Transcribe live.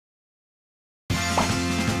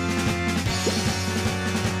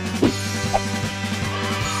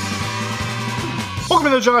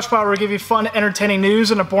Welcome to the JoshPod, where we give you fun, entertaining news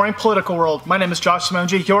in a boring political world. My name is Josh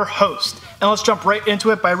Simonji, your host, and let's jump right into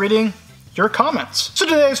it by reading your comments. So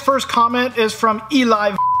today's first comment is from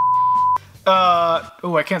Eli.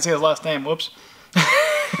 I can't say his last name. Whoops.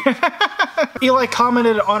 Eli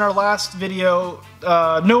commented on our last video,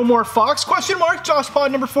 no more Fox, ? JoshPod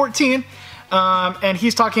number 14. And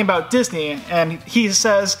he's talking about Disney, and he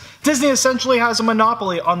says, Disney essentially has a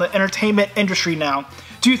monopoly on the entertainment industry now.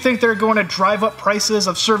 Do you think they're going to drive up prices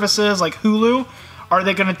of services like Hulu? Are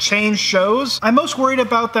they going to change shows? I'm most worried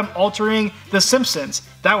about them altering The Simpsons.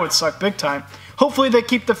 That would suck big time. Hopefully they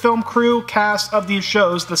keep the film crew cast of these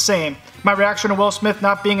shows the same. My reaction to Will Smith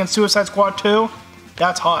not being in Suicide Squad 2?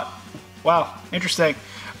 That's hot. Wow, interesting.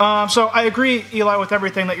 So I agree, Eli, with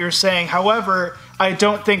everything that you're saying. However, I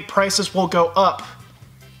don't think prices will go up,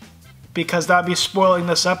 because that'd be spoiling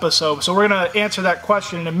this episode. So we're going to answer that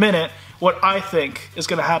question in a minute, what I think is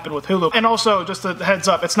going to happen with Hulu. And also, just a heads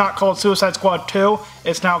up, it's not called Suicide Squad 2,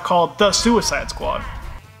 it's now called The Suicide Squad.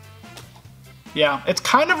 Yeah, it's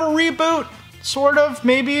kind of a reboot, sort of,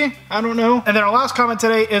 maybe, I don't know. And then our last comment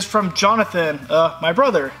today is from Jonathan, my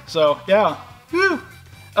brother, so yeah. Woo.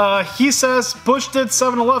 He says, Bush did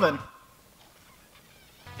 7-Eleven.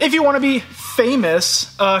 If you want to be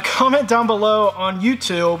famous, comment down below on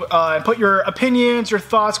YouTube and put your opinions, your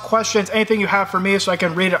thoughts, questions, anything you have for me so I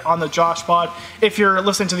can read it on the JoshPod. If you're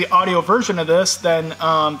listening to the audio version of this, then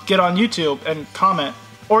get on YouTube and comment.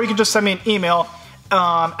 Or you can just send me an email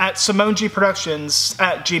at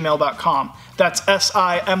simonjiproductions@gmail.com. That's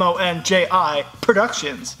SIMONJI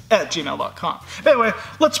productions@gmail.com. Anyway,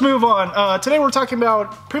 let's move on. Today we're talking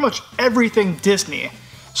about pretty much everything Disney.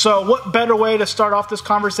 So what better way to start off this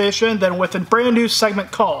conversation than with a brand new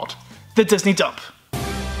segment called The Disney Dump.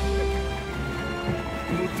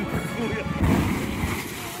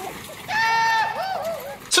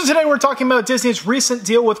 So today we're talking about Disney's recent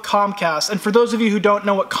deal with Comcast, and for those of you who don't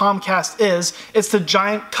know what Comcast is, it's the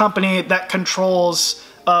giant company that controls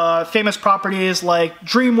famous properties like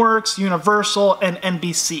DreamWorks, Universal, and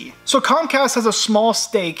NBC. So Comcast has a small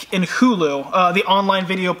stake in Hulu, the online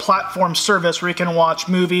video platform service where you can watch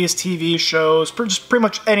movies, TV shows, just pretty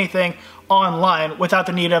much anything online without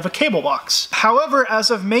the need of a cable box. However, as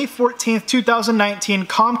of May 14th, 2019,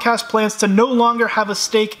 Comcast plans to no longer have a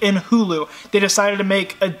stake in Hulu. They decided to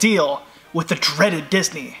make a deal with the dreaded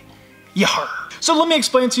Disney. Yar. So let me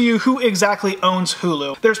explain to you who exactly owns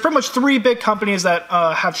Hulu. There's pretty much three big companies that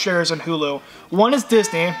have shares in Hulu. One is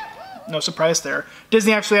Disney, no surprise there.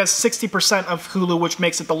 Disney actually has 60% of Hulu, which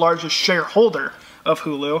makes it the largest shareholder of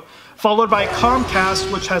Hulu, followed by Comcast,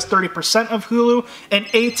 which has 30% of Hulu, and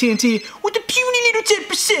AT&T with a puny little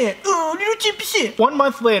 10%. Oh, little 10%. 1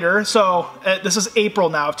 month later, so this is April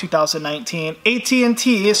now of 2019,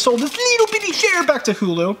 AT&T sold this little bitty share back to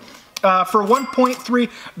Hulu. For $1.3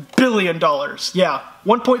 billion. Yeah,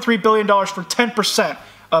 $1.3 billion for 10%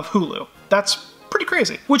 of Hulu. That's pretty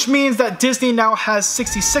crazy. Which means that Disney now has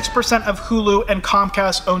 66% of Hulu and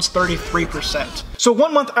Comcast owns 33%. So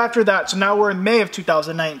 1 month after that, so now we're in May of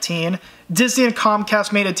 2019, Disney and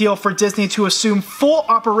Comcast made a deal for Disney to assume full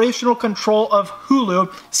operational control of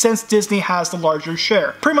Hulu since Disney has the larger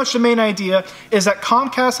share. Pretty much the main idea is that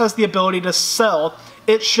Comcast has the ability to sell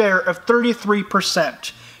its share of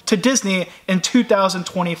 33% to Disney in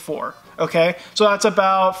 2024, okay? So that's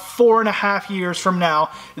about 4.5 years from now,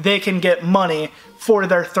 they can get money for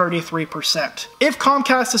their 33%. If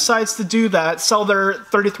Comcast decides to do that, sell their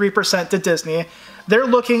 33% to Disney, they're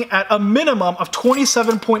looking at a minimum of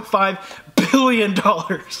 $27.5 billion.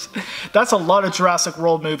 That's a lot of Jurassic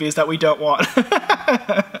World movies that we don't want.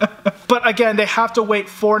 But again, they have to wait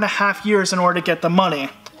 4.5 years in order to get the money.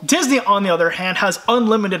 Disney, on the other hand, has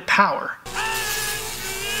unlimited power.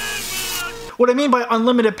 What I mean by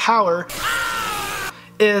unlimited power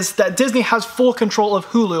is that Disney has full control of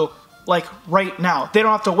Hulu, like right now. They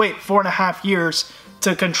don't have to wait 4.5 years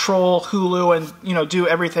to control Hulu and, do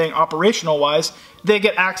everything operational wise. They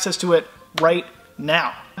get access to it right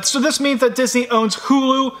now. So this means that Disney owns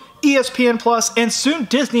Hulu, ESPN Plus, and soon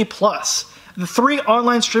Disney Plus. The three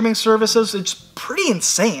online streaming services, it's pretty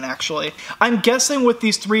insane actually. I'm guessing with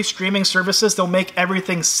these three streaming services, they'll make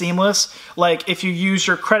everything seamless. Like if you use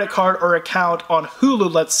your credit card or account on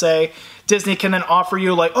Hulu, let's say, Disney can then offer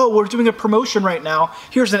you like, oh, we're doing a promotion right now.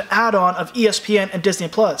 Here's an add-on of ESPN and Disney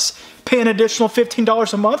Plus. Pay an additional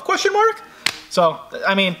 $15 a month, ? So,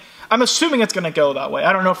 I mean, I'm assuming it's gonna go that way.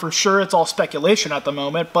 I don't know for sure, it's all speculation at the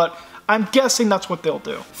moment, but I'm guessing that's what they'll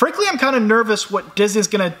do. Frankly, I'm kind of nervous what Disney's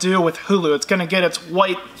gonna do with Hulu. It's gonna get its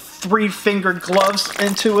white three-fingered gloves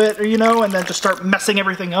into it, you know, and then just start messing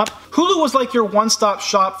everything up. Hulu was like your one-stop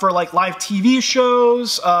shop for like live TV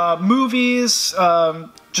shows, movies,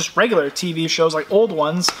 just regular TV shows, like old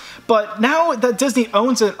ones. But now that Disney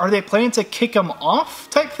owns it, are they planning to kick them off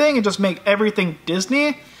type thing and just make everything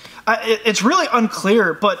Disney? It's really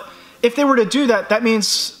unclear, but if they were to do that, that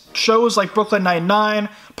means shows like Brooklyn Nine-Nine,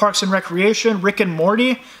 Parks and Recreation, Rick and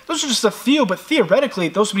Morty, those are just a few, but theoretically,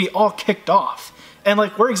 those would be all kicked off. And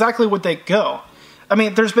like, where exactly would they go? I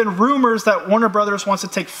mean, there's been rumors that Warner Brothers wants to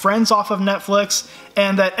take Friends off of Netflix,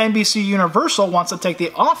 and that NBC Universal wants to take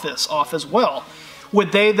The Office off as well.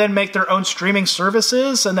 Would they then make their own streaming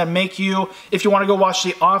services and then make you, if you want to go watch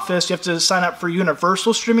The Office, you have to sign up for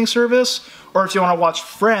Universal streaming service? Or if you want to watch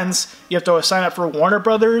Friends, you have to sign up for Warner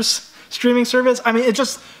Brothers streaming service? I mean, it's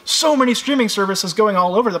just so many streaming services going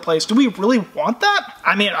all over the place. Do we really want that?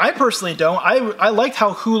 I mean, I personally don't. I liked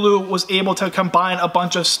how Hulu was able to combine a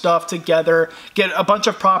bunch of stuff together, get a bunch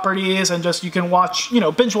of properties, and just you can watch, you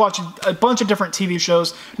know, binge watch a bunch of different TV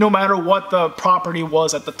shows no matter what the property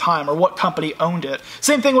was at the time or what company owned it.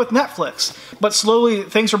 Same thing with Netflix. But slowly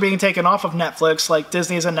things are being taken off of Netflix. Like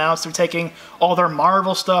Disney's announced they're taking all their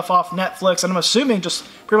Marvel stuff off Netflix, and I'm assuming just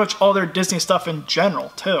pretty much all their Disney stuff in general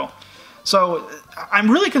too. So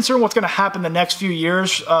I'm really concerned what's going to happen the next few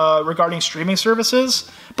years regarding streaming services.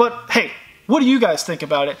 But hey, what do you guys think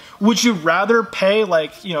about it? Would you rather pay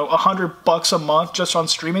like, you know, $100 a month just on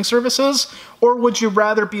streaming services? Or would you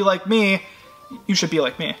rather be like me? You should be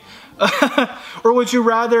like me. Or would you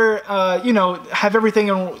rather, you know, have everything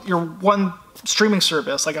in your one streaming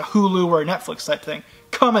service, like a Hulu or a Netflix type thing?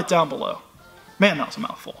 Comment down below. Man, that was a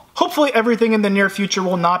mouthful. Hopefully everything in the near future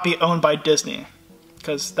will not be owned by Disney.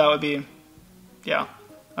 Because that would be, yeah,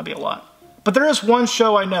 that'd be a lot. But there is one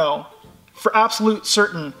show I know for absolute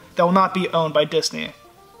certain that will not be owned by Disney,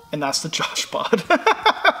 and that's the JoshPod.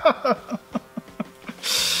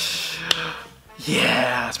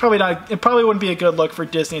 Yeah, it's probably not. It probably wouldn't be a good look for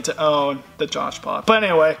Disney to own the JoshPod. But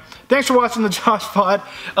anyway, thanks for watching the JoshPod.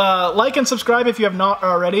 Like and subscribe if you have not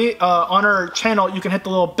already. On our channel, you can hit the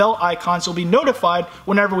little bell icon so you'll be notified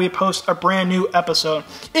whenever we post a brand new episode.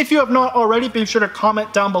 If you have not already, be sure to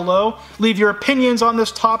comment down below. Leave your opinions on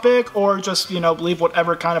this topic, or just, you know, leave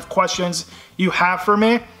whatever kind of questions you have for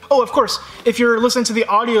me. Oh, of course, if you're listening to the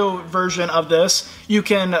audio version of this, you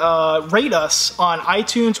can rate us on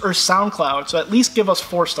iTunes or SoundCloud, so at least give us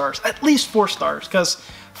 4 stars. At least 4 stars, because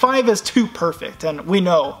 5 is too perfect, and we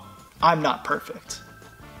know I'm not perfect.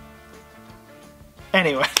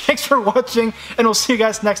 Anyway, thanks for watching, and we'll see you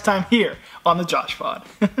guys next time here on the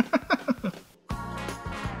JoshPod.